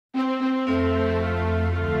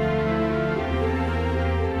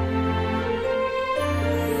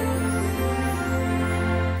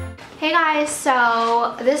guys,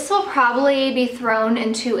 so this will probably be thrown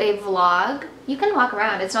into a vlog. You can walk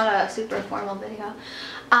around, it's not a super formal video.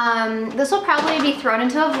 This will probably be thrown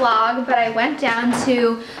into a vlog, but I went down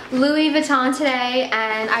to Louis Vuitton today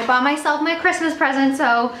and I bought myself my Christmas present.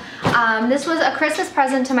 So this was a Christmas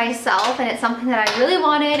present to myself and it's something that I really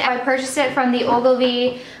wanted. I purchased it from the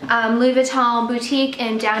Ogilvy Louis Vuitton boutique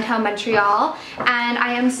in downtown Montreal and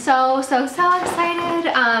I am so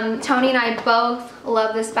excited. Tony and I both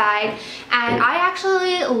love this bag and I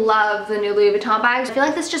actually love the new Louis Vuitton bags. I feel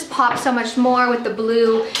like this just pops so much more with the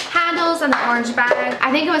blue handles and the orange bag.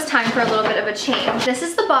 I think it was time for a little bit of a change. This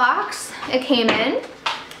is the box it came in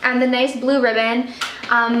and the nice blue ribbon.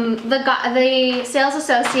 The sales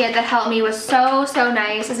associate that helped me was so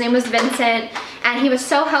nice. His name was Vincent and he was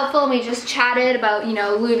so helpful and we just chatted about, you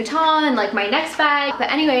know, Louis Vuitton and like my next bag.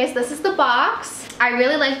 But anyways, this is the box. I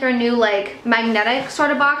really like their new like magnetic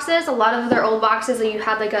sort of boxes. A lot of their old boxes that you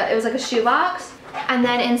had like it was like a shoe box. And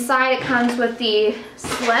then inside it comes with the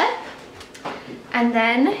slip. And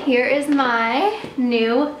then here is my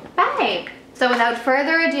new bag. So without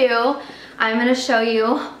further ado, I'm gonna show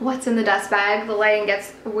you what's in the dust bag. The lighting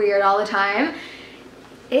gets weird all the time.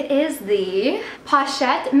 It is the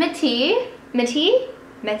Pochette Métis?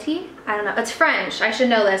 I don't know. It's French. I should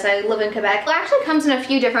know this. I live in Quebec. It actually comes in a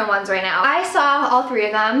few different ones right now. I saw all three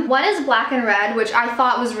of them. One is black and red, which I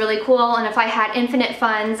thought was really cool, and if I had infinite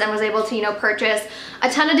funds and was able to, you know, purchase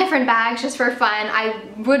a ton of different bags just for fun, I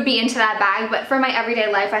would be into that bag. But for my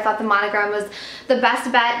everyday life, I thought the monogram was the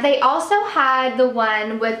best bet. They also had the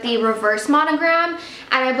one with the reverse monogram,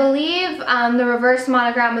 and I believe the reverse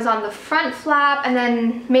monogram was on the front flap and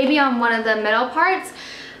then maybe on one of the middle parts.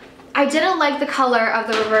 I didn't like the color of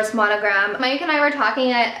the reverse monogram. Mike and I were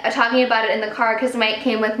talking about it in the car because Mike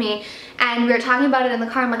came with me and we were talking about it in the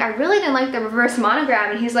car. I'm like, I really didn't like the reverse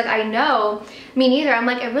monogram, and he's like, I know, me neither. I'm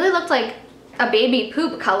like, it really looked like a baby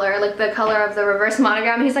poop color, like the color of the reverse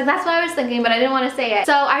monogram. And he's like, that's what I was thinking, but I didn't want to say it.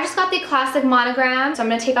 So I just got the classic monogram. So I'm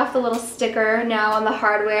gonna take off the little sticker now on the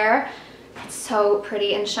hardware. It's so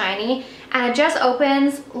pretty and shiny. And it just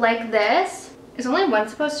opens like this. Is only one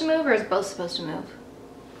supposed to move or is both supposed to move?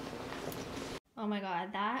 Oh my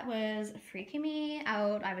god, that was freaking me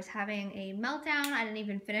out. I was having a meltdown. I didn't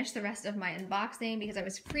even finish the rest of my unboxing because I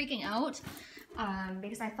was freaking out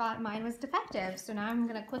because I thought mine was defective. So now I'm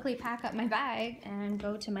gonna quickly pack up my bag and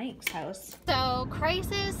go to Mike's house. So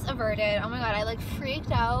crisis averted. Oh my god, I like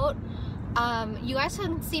freaked out. You guys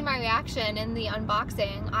couldn't see my reaction in the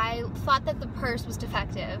unboxing. I thought that the purse was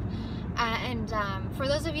defective. And for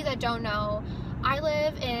those of you that don't know, I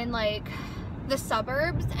live in like the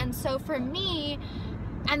suburbs, and so for me,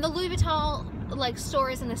 and the Louis Vuitton like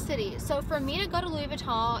stores in the city, so for me to go to Louis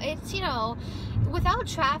Vuitton, it's, you know, without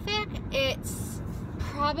traffic it's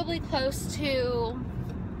probably close to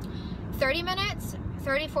 30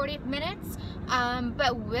 40 minutes,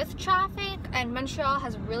 but with traffic, and Montreal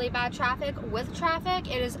has really bad traffic, with traffic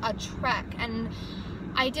it is a trek, and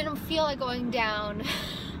I didn't feel like going down.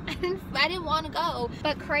 I didn't want to go,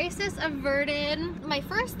 but crisis averted. My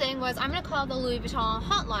first thing was, I'm gonna call the Louis Vuitton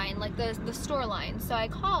hotline, like the store line. So I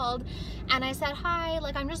called and I said, hi,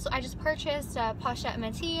 like I just purchased a Pochette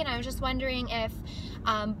Métis and I was just wondering if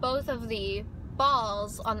both of the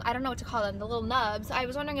balls on, I don't know what to call them, the little nubs, I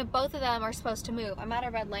was wondering if both of them are supposed to move. I'm at a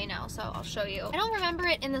red light now, so I'll show you. I don't remember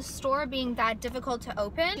it in the store being that difficult to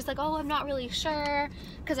open. She's like, oh, I'm not really sure,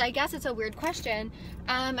 because I guess it's a weird question.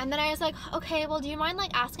 And then I was like, okay, well, do you mind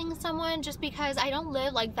like asking someone, just because I don't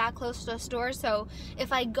live like that close to a store, so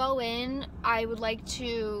if I go in, I would like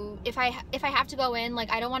to, if I have to go in, like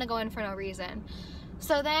I don't want to go in for no reason.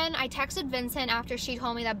 So then I texted Vincent after she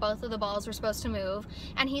told me that both of the balls were supposed to move,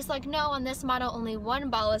 and he's like, no, on this model only one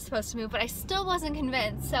ball is supposed to move, but I still wasn't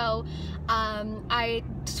convinced. So I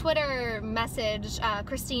Twitter messaged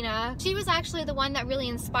Christina. She was actually the one that really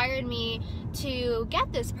inspired me to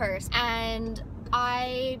get this purse, and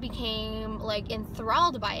I became like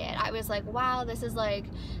enthralled by it. I was like, wow, this is like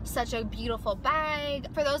such a beautiful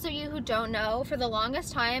bag. For those of you who don't know, for the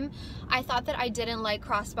longest time I thought that I didn't like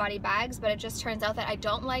crossbody bags, but it just turns out that I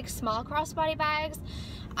don't like small crossbody bags.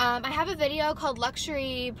 I have a video called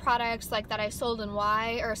Luxury Products like that I sold and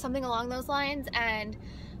why, or something along those lines, and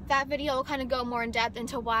that video will kind of go more in depth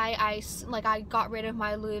into why I got rid of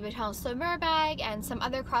my Louis Vuitton swimwear bag and some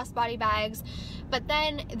other crossbody bags. But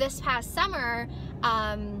then this past summer,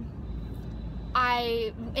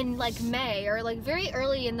 in like May, or like very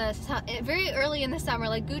early in the summer,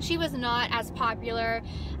 like Gucci was not as popular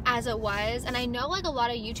as it was, and I know like a lot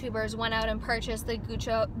of YouTubers went out and purchased the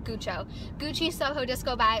Gucci Soho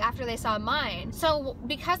Disco bag after they saw mine. So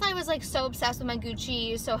because I was like so obsessed with my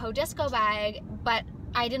Gucci Soho Disco bag, but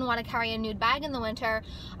I didn't want to carry a nude bag in the winter,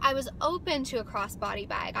 I was open to a crossbody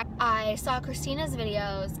bag. I saw Christina's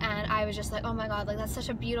videos and I was just like, oh my god, like that's such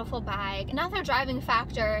a beautiful bag. Another driving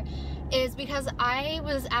factor is because I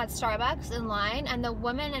was at Starbucks in line and the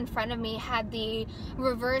woman in front of me had the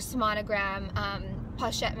reverse monogram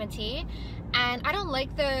pochette métis, and I don't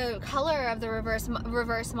like the color of the reverse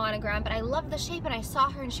monogram, but I love the shape, and I saw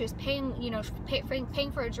her and she was paying, you know,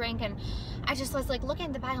 paying for a drink, and I just was like looking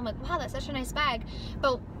at the bag, I'm like, wow, that's such a nice bag.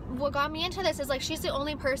 But what got me into this is like she's the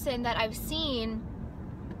only person that I've seen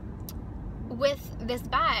with this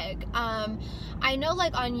bag. I know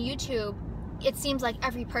like on YouTube it seems like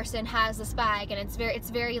every person has this bag, and it's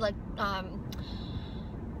very like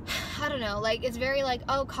I don't know, like it's very like,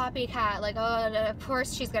 oh, copycat, like, oh, of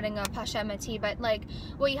course she's getting a pochette métis. But like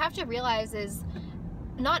what you have to realize is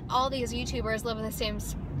not all these YouTubers live in the same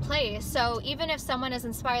place. So even if someone is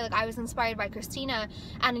inspired, like I was inspired by Christina,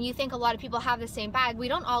 and you think a lot of people have the same bag, we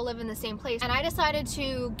don't all live in the same place. And I decided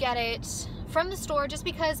to get it from the store just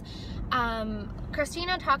because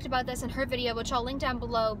Christina talked about this in her video, which I'll link down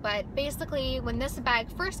below. But basically when this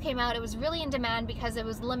bag first came out, it was really in demand because it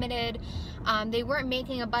was limited. They weren't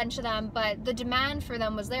making a bunch of them, but the demand for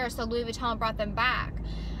them was there, so Louis Vuitton brought them back.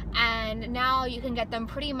 And now you can get them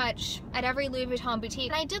pretty much at every Louis Vuitton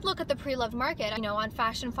boutique. And I did look at the pre-loved market, you know, on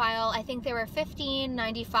Fashion File. I think they were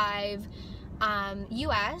 $15.95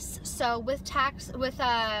 US. So with tax, with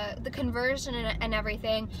the conversion and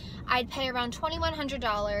everything, I'd pay around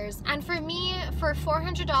 $2,100. And for me, for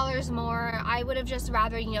 $400 more, I would have just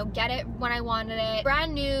rather, you know, get it when I wanted it,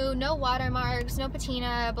 brand new, no watermarks, no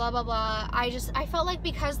patina, blah blah blah. I felt like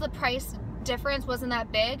because the price difference wasn't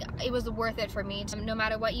that big, it was worth it for me. No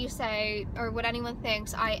matter what you say or what anyone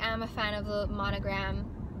thinks, I am a fan of the monogram.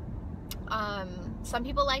 Some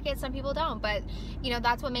people like it, some people don't, but you know,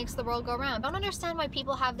 that's what makes the world go round. I don't understand why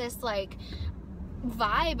people have this like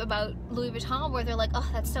vibe about Louis Vuitton where they're like, oh,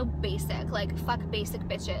 that's so basic, like fuck basic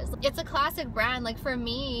bitches. It's a classic brand. Like for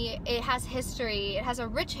me, it has history, it has a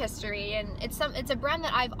rich history, and it's a brand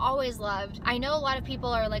that I've always loved. I know a lot of people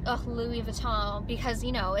are like, oh, Louis Vuitton, because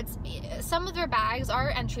you know, it's some of their bags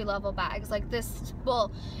are entry-level bags, like this.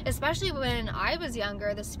 Well, especially when I was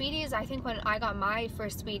younger, the Speedies, I think when I got my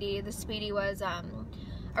first Speedy, the Speedy was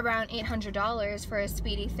around $800 for a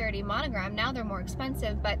Speedy 30 monogram. Now they're more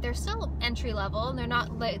expensive, but they're still entry level, and they're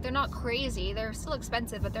not crazy. They're still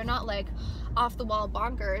expensive, but they're not like off the wall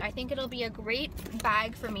bonkers. I think it'll be a great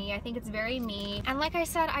bag for me. I think it's very me. And like I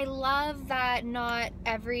said, I love that not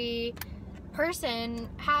every person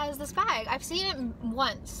has this bag. I've seen it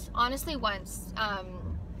once, honestly once.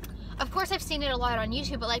 Of course I've seen it a lot on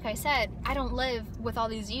YouTube, but like I said, I don't live with all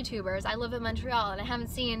these YouTubers. I live in Montreal and I haven't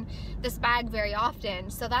seen this bag very often.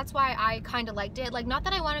 So that's why I kind of liked it. Like, not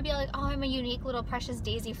that I want to be like, oh, I'm a unique little precious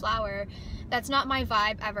daisy flower. That's not my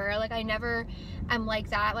vibe ever. Like, I never am like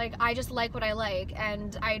that. Like, I just like what I like,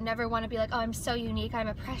 and I never want to be like, oh, I'm so unique, I'm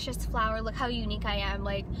a precious flower, look how unique I am,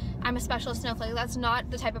 like I'm a special snowflake. That's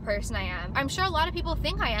not the type of person I am. I'm sure a lot of people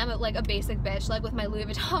think I am like a basic bitch, like with my Louis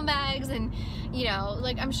Vuitton bags, and you know,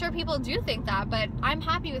 like I'm sure people do think that, but I'm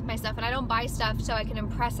happy with my stuff, and I don't buy stuff so I can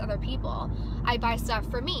impress other people. I buy stuff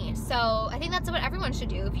for me. So I think that's what everyone should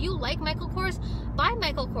do. If you like Michael Kors, buy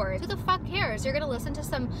Michael Kors. Who the fuck cares? You're gonna listen to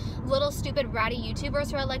some little stupid ratty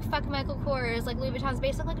YouTubers who are like, fuck Michael Kors, like Louis Vuitton's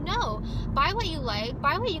basic. Like, no, buy what you like,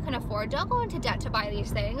 buy what you can afford. Don't go into debt to buy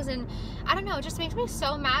these things. And I don't know, it just makes me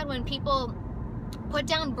so mad when people put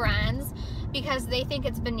down brands because they think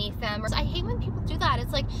it's beneath them. I hate when people do that.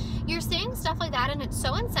 It's like, you're saying stuff like that and it's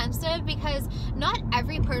so insensitive, because not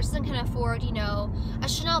every person can afford, you know, a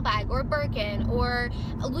Chanel bag or a Birkin or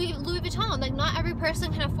a Louis Vuitton. Like, not every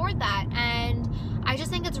person can afford that. And I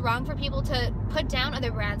just think it's wrong for people to put down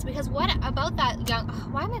other brands, because what about that young,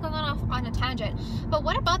 why am I going off on a tangent? But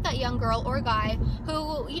what about that young girl or guy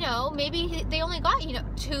who, you know, maybe they only got, you know,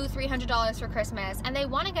 $200-300 for Christmas, and they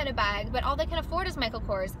want to get a bag, but all they can afford is Michael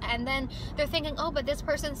Kors, and then they're thinking, oh, but this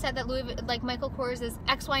person said that Michael Kors is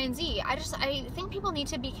X, Y, and Z. I think people need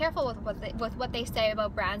to be careful with what they say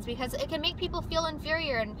about brands, because it can make people feel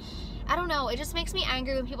inferior, and I don't know, it just makes me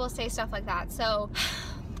angry when people say stuff like that. So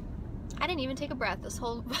I didn't even take a breath this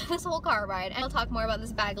whole car ride. And I'll talk more about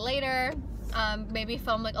this bag later. Maybe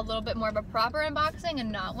film like a little bit more of a proper unboxing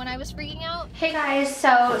and not when I was freaking out. Hey guys,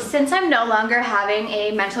 so since I'm no longer having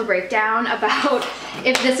a mental breakdown about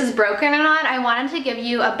if this is broken or not, I wanted to give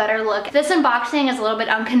you a better look. This unboxing is a little bit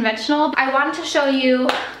unconventional. I wanted to show you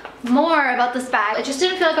more about this bag. It just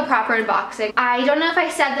didn't feel like a proper unboxing. I don't know if I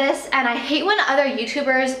said this, and I hate when other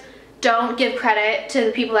YouTubers don't give credit to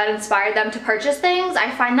the people that inspired them to purchase things. I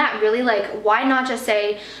find that really like, why not just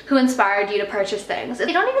say who inspired you to purchase things?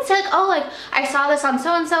 They don't even say like, oh, like I saw this on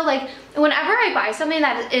so-and-so. Like whenever I buy something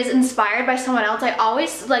that is inspired by someone else, I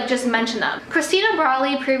always like just mention them. Christina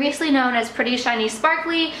Brawley, previously known as Pretty Shiny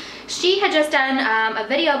Sparkly, she had just done a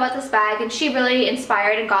video about this bag, and she really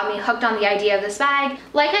inspired and got me hooked on the idea of this bag.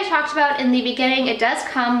 Like I talked about in the beginning, it does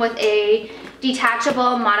come with a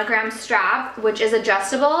detachable monogram strap, which is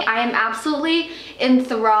adjustable. I am absolutely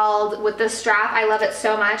enthralled with this strap. I love it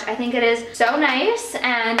so much. I think it is so nice,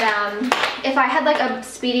 and if I had like a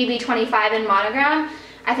Speedy B25 in monogram,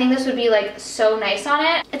 I think this would be like so nice on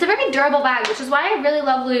it. It's a very durable bag, which is why I really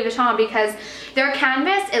love Louis Vuitton, because they're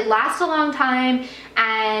canvas, it lasts a long time,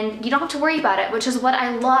 and you don't have to worry about it, which is what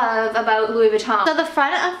I love about Louis Vuitton. So the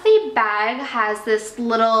front of the bag has this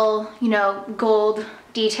little, you know, gold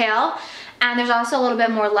detail, and there's also a little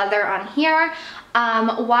bit more leather on here.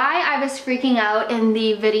 Why I was freaking out in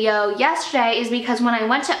the video yesterday is because when I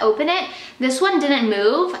went to open it, this one didn't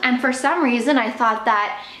move, and for some reason I thought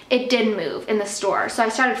that it did move in the store. So I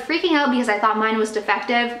started freaking out because I thought mine was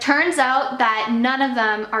defective. Turns out that none of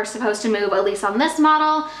them are supposed to move, at least on this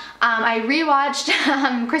model. I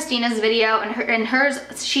rewatched Christina's video, and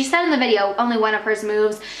hers, she said in the video only one of hers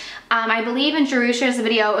moves. I believe in Jerusha's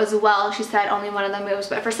video as well, she said only one of them moves,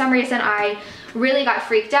 but for some reason I really got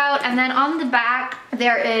freaked out. And then on the back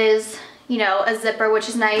there is, you know, a zipper, which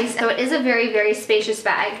is nice. So it is a very, very spacious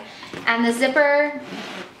bag, and the zipper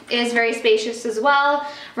is very spacious as well.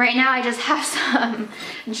 Right now I just have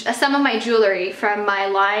some of my jewelry from my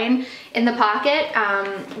line in the pocket,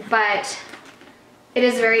 but it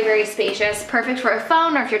is very, very spacious, perfect for a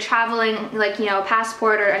phone, or if you're traveling, like, you know, a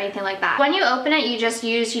passport or anything like that. When you open it, you just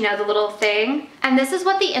use, you know, the little thing, and this is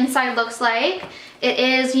what the inside looks like. It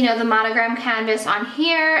is, you know, the monogram canvas on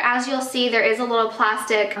here. As you'll see, there is a little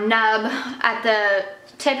plastic nub at the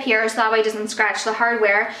tip here, so that way it doesn't scratch the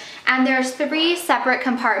hardware. And there's 3 separate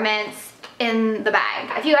compartments in the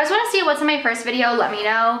bag. If you guys want to see what's in my first video, let me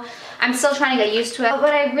know. I'm still trying to get used to it.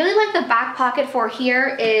 What I really like the back pocket for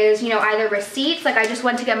here is, you know, either receipts, like I just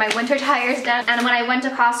went to get my winter tires done, and when I went to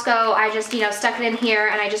Costco, I just, you know, stuck it in here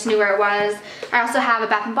and I just knew where it was. I also have a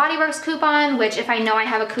Bath & Body Works coupon, which if I know I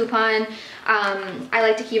have a coupon, I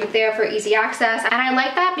like to keep it there for easy access, and I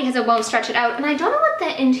like that because it won't stretch it out. And I don't know what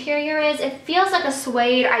the interior is. It feels like a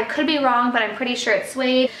suede. I could be wrong, but I'm pretty sure it's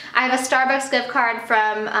suede. I have a Starbucks gift card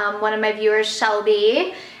from one of my viewers,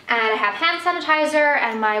 Shelby, and I have hand sanitizer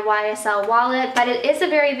and my YSL wallet, but it is a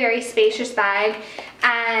very, very spacious bag,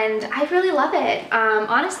 and I really love it.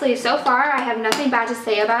 Honestly, so far I have nothing bad to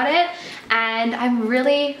say about it, and I'm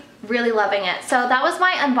really, really loving it. So that was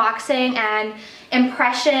my unboxing and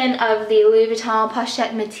impression of the Louis Vuitton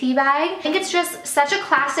Pochette Métis bag. I think it's just such a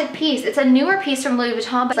classic piece. It's a newer piece from Louis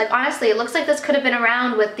Vuitton, but like honestly, it looks like this could have been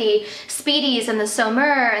around with the Speedies and the Sommer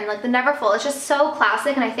and like the Neverfull. It's just so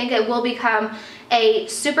classic, and I think it will become a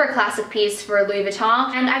super classic piece for Louis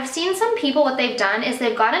Vuitton. And I've seen some people, what they've done is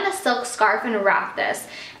they've gotten a silk scarf and wrapped this.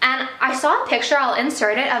 And I saw a picture, I'll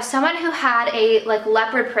insert it, of someone who had a like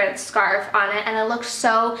leopard print scarf on it, and it looked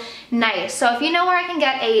so nice. So if you know where I can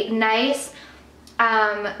get a nice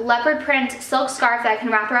leopard print silk scarf that I can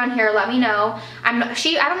wrap around here, let me know. I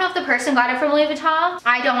don't know if the person got it from Louis Vuitton.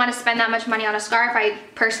 I don't want to spend that much money on a scarf. I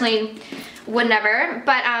personally would never.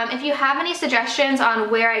 But if you have any suggestions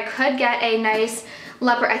on where I could get a nice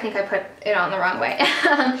leopard, I think I put it on the wrong way.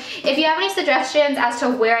 If you have any suggestions as to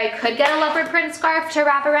where I could get a leopard print scarf to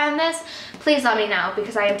wrap around this, please let me know,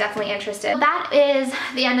 because I am definitely interested. That is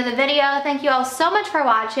the end of the video. Thank you all so much for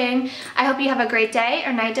watching. I hope you have a great day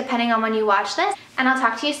or night depending on when you watch this, and I'll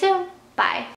talk to you soon. Bye.